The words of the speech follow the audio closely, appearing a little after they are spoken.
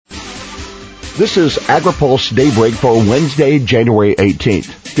This is Agri-Pulse Daybreak for Wednesday, January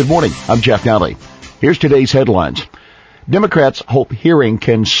 18th. Good morning. I'm Jeff Nalley. Here's today's headlines. Democrats hope hearing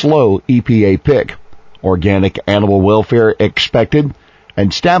can slow EPA pick. Organic animal welfare expected.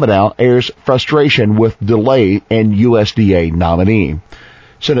 And Stabenow airs frustration with delay in USDA nominee.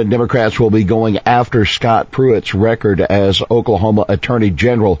 Senate Democrats will be going after Scott Pruitt's record as Oklahoma Attorney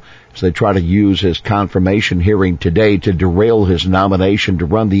General as they try to use his confirmation hearing today to derail his nomination to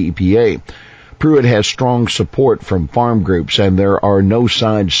run the EPA. Pruitt has strong support from farm groups, and there are no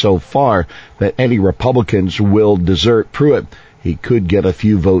signs so far that any Republicans will desert Pruitt. He could get a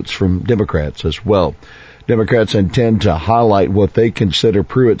few votes from Democrats as well. Democrats intend to highlight what they consider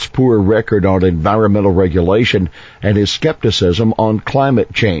Pruitt's poor record on environmental regulation and his skepticism on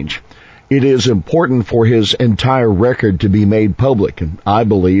climate change. It is important for his entire record to be made public, and I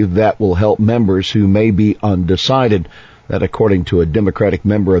believe that will help members who may be undecided. That according to a Democratic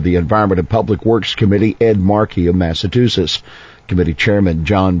member of the Environment and Public Works Committee, Ed Markey of Massachusetts. Committee Chairman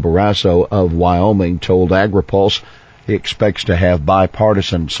John Barrasso of Wyoming told Agri-Pulse he expects to have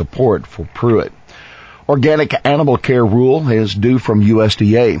bipartisan support for Pruitt. Organic animal care rule is due from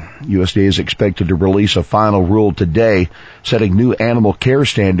USDA. USDA is expected to release a final rule today, setting new animal care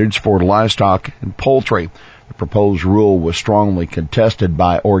standards for livestock and poultry. The proposed rule was strongly contested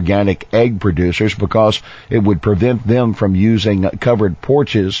by organic egg producers because it would prevent them from using covered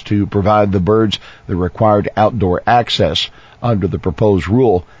porches to provide the birds the required outdoor access. Under the proposed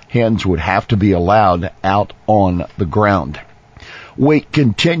rule, hens would have to be allowed out on the ground. Wait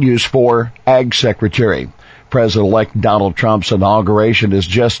continues for Ag Secretary. President-elect Donald Trump's inauguration is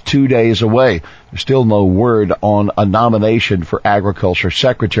just 2 days away. There's still no word on a nomination for Agriculture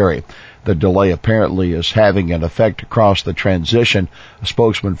Secretary. The delay apparently is having an effect across the transition. A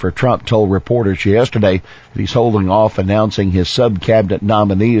spokesman for Trump told reporters yesterday that he's holding off announcing his sub-cabinet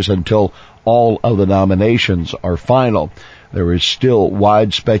nominees until all of the nominations are final. There is still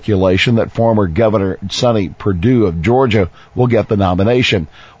wide speculation that former Governor Sonny Perdue of Georgia will get the nomination.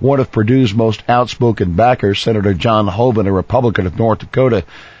 One of Perdue's most outspoken backers, Senator John Hoeven, a Republican of North Dakota,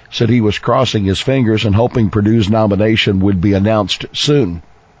 said he was crossing his fingers and hoping Perdue's nomination would be announced soon.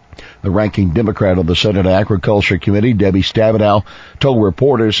 The ranking Democrat on the Senate Agriculture Committee, Debbie Stabenow, told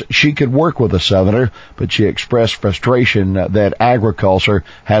reporters she could work with the senator, but she expressed frustration that agriculture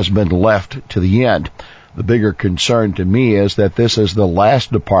has been left to the end. The bigger concern to me is that this is the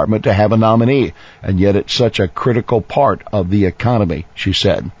last department to have a nominee, and yet it's such a critical part of the economy, she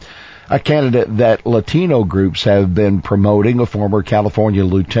said. A candidate that Latino groups have been promoting, a former California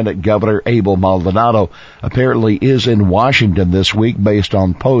Lieutenant Governor Abel Maldonado, apparently is in Washington this week based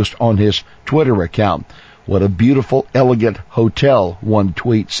on post on his Twitter account. What a beautiful, elegant hotel, one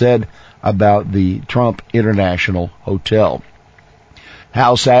tweet said about the Trump International Hotel.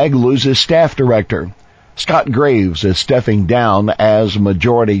 House Ag loses staff director. Scott Graves is stepping down as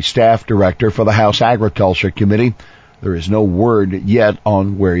majority staff director for the House Agriculture Committee. There is no word yet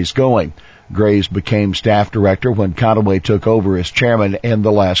on where he's going. Graves became staff director when Conaway took over as chairman in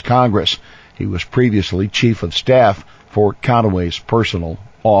the last Congress. He was previously chief of staff for Conaway's personal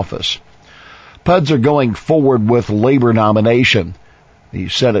office. PUDs are going forward with labor nomination. The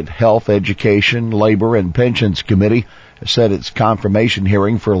Senate Health, Education, Labor, and Pensions Committee has set its confirmation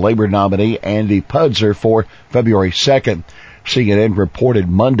hearing for labor nominee Andy Pudzer for February 2nd. CNN reported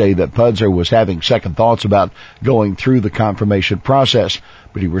Monday that Pudzer was having second thoughts about going through the confirmation process,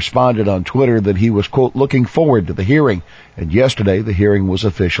 but he responded on Twitter that he was, quote, looking forward to the hearing, and yesterday the hearing was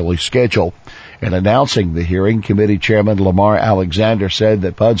officially scheduled. In announcing the hearing, committee chairman Lamar Alexander said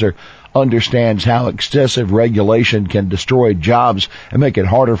that Pudzer understands how excessive regulation can destroy jobs and make it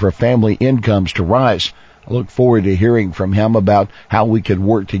harder for family incomes to rise. I look forward to hearing from him about how we can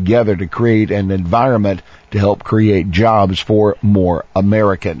work together to create an environment to help create jobs for more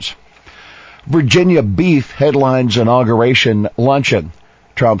Americans. Virginia beef headlines inauguration luncheon.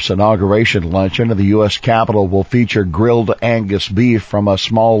 Trump's inauguration luncheon at the U.S. Capitol will feature grilled Angus beef from a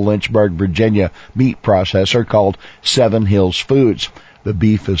small Lynchburg, Virginia meat processor called Seven Hills Foods. The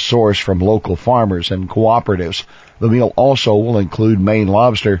beef is sourced from local farmers and cooperatives. The meal also will include Maine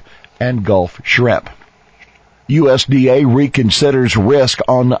lobster and Gulf shrimp. USDA reconsiders risk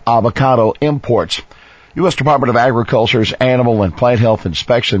on avocado imports. U.S. Department of Agriculture's Animal and Plant Health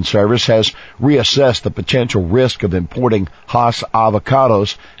Inspection Service has reassessed the potential risk of importing Hass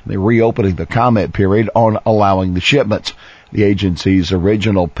avocados. They're reopening the comment period on allowing the shipments. The agency's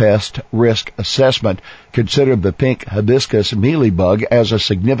original pest risk assessment considered the pink hibiscus mealybug as a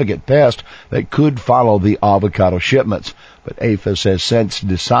significant pest that could follow the avocado shipments. But APHIS has since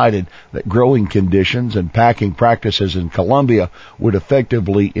decided that growing conditions and packing practices in Colombia would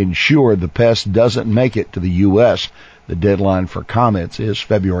effectively ensure the pest doesn't make it to the U.S. The deadline for comments is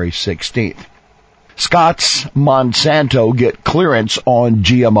February 16th. Scott's Monsanto get clearance on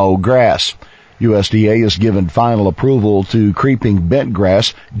GMO grass. USDA has given final approval to creeping bent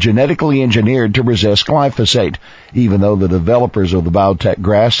grass genetically engineered to resist glyphosate, even though the developers of the biotech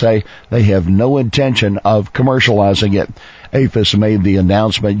grass say they have no intention of commercializing it. APHIS made the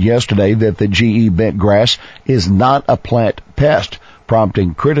announcement yesterday that the GE bent grass is not a plant pest,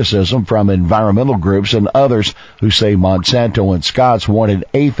 prompting criticism from environmental groups and others who say Monsanto and Scotts wanted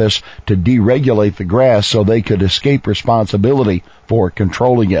APHIS to deregulate the grass so they could escape responsibility for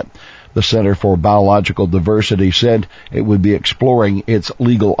controlling it. The Center for Biological Diversity said it would be exploring its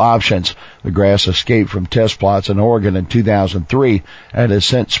legal options. The grass escaped from test plots in Oregon in 2003 and has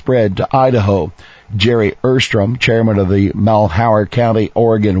since spread to Idaho. Jerry Erstrom, chairman of the Malheur County,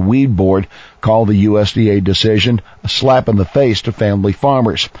 Oregon Weed Board, called the USDA decision a slap in the face to family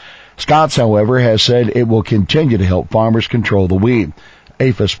farmers. Scotts, however, has said it will continue to help farmers control the weed.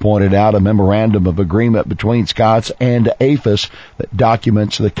 APHIS pointed out a memorandum of agreement between Scotts and APHIS that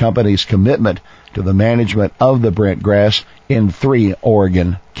documents the company's commitment to the management of the Brent grass in 3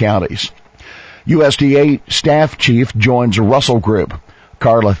 Oregon counties. USDA staff chief joins Russell Group.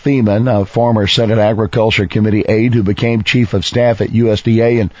 Carla Thiemann, a former Senate Agriculture Committee aide who became chief of staff at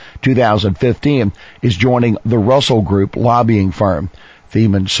USDA in 2015, is joining the Russell Group lobbying firm.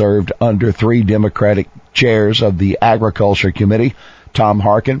 Thiemann served under 3 Democratic chairs of the Agriculture Committee, Tom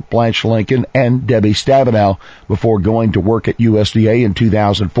Harkin, Blanche Lincoln, and Debbie Stabenow, before going to work at USDA in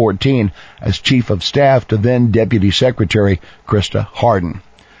 2014 as Chief of Staff to then Deputy Secretary Krista Harden.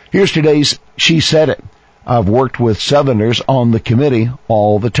 Here's today's She Said It. I've worked with Southerners on the committee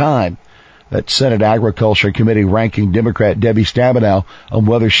all the time. That's Senate Agriculture Committee ranking Democrat Debbie Stabenow on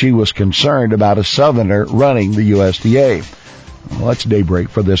whether she was concerned about a Southerner running the USDA. Well, that's Daybreak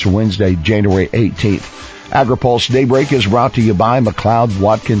for this Wednesday, January 18th. Agri-Pulse Daybreak is brought to you by McLeod,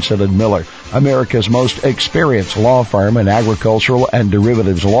 Watkinson & Miller, America's most experienced law firm in agricultural and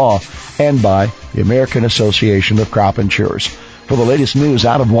derivatives law, and by the American Association of Crop Insurers. For the latest news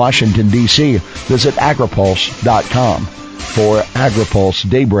out of Washington, D.C., visit agripulse.com. For Agri-Pulse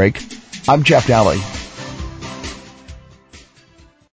Daybreak, I'm Jeff Nalley.